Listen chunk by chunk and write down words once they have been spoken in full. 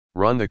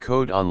Run the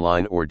code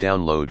online or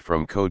download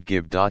from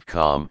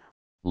codegive.com,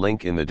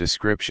 link in the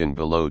description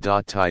below.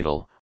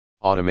 Title: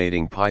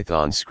 Automating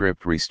Python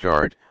Script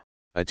Restart,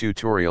 a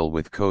tutorial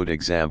with code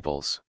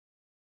examples.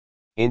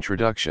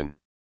 Introduction.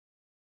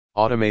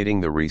 Automating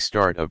the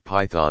restart of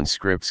Python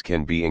scripts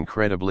can be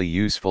incredibly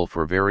useful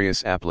for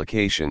various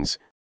applications,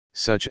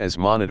 such as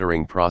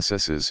monitoring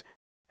processes,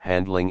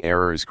 handling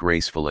errors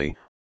gracefully,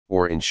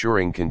 or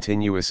ensuring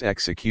continuous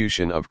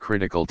execution of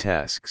critical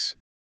tasks.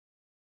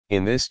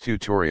 In this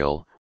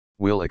tutorial,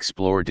 we'll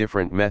explore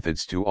different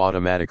methods to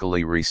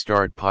automatically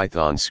restart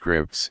Python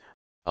scripts,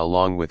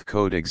 along with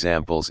code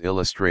examples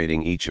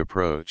illustrating each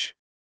approach.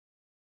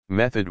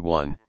 Method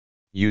 1.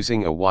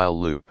 Using a while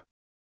loop.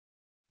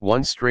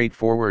 One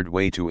straightforward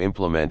way to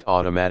implement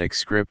automatic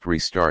script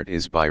restart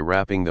is by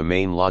wrapping the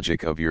main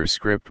logic of your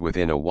script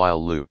within a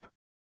while loop.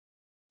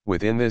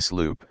 Within this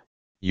loop,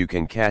 you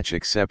can catch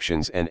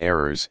exceptions and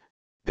errors,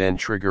 then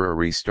trigger a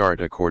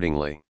restart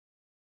accordingly.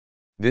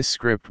 This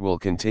script will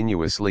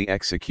continuously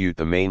execute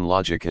the main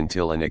logic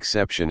until an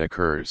exception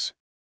occurs.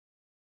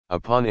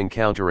 Upon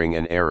encountering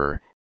an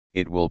error,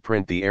 it will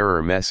print the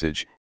error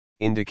message,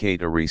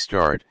 indicate a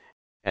restart,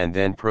 and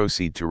then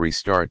proceed to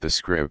restart the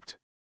script.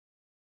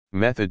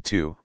 Method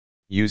 2.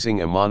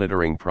 Using a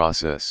monitoring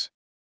process.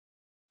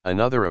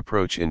 Another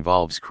approach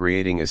involves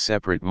creating a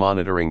separate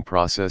monitoring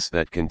process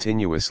that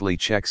continuously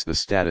checks the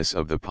status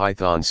of the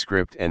Python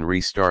script and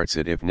restarts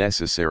it if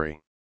necessary.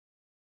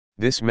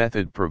 This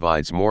method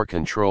provides more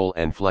control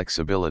and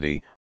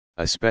flexibility,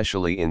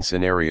 especially in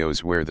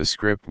scenarios where the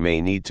script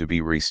may need to be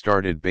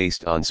restarted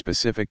based on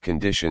specific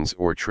conditions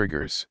or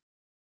triggers.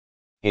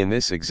 In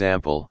this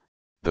example,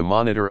 the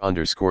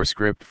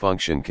monitor_script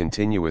function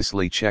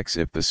continuously checks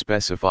if the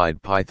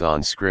specified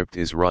Python script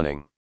is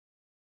running.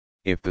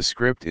 If the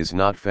script is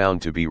not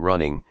found to be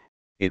running,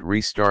 it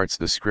restarts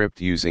the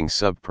script using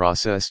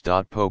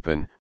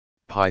subprocess.popen,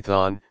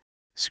 Python,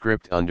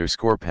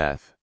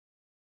 script_path.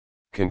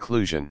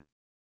 Conclusion.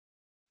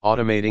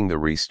 Automating the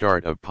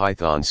restart of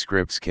Python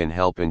scripts can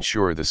help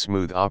ensure the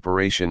smooth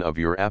operation of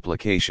your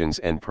applications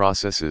and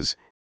processes,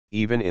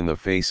 even in the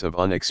face of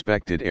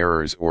unexpected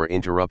errors or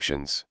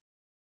interruptions.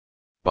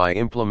 By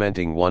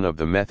implementing one of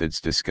the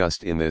methods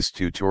discussed in this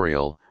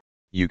tutorial,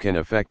 you can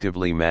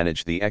effectively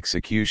manage the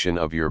execution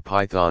of your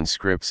Python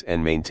scripts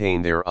and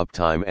maintain their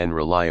uptime and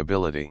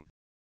reliability.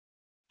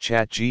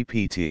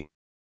 ChatGPT.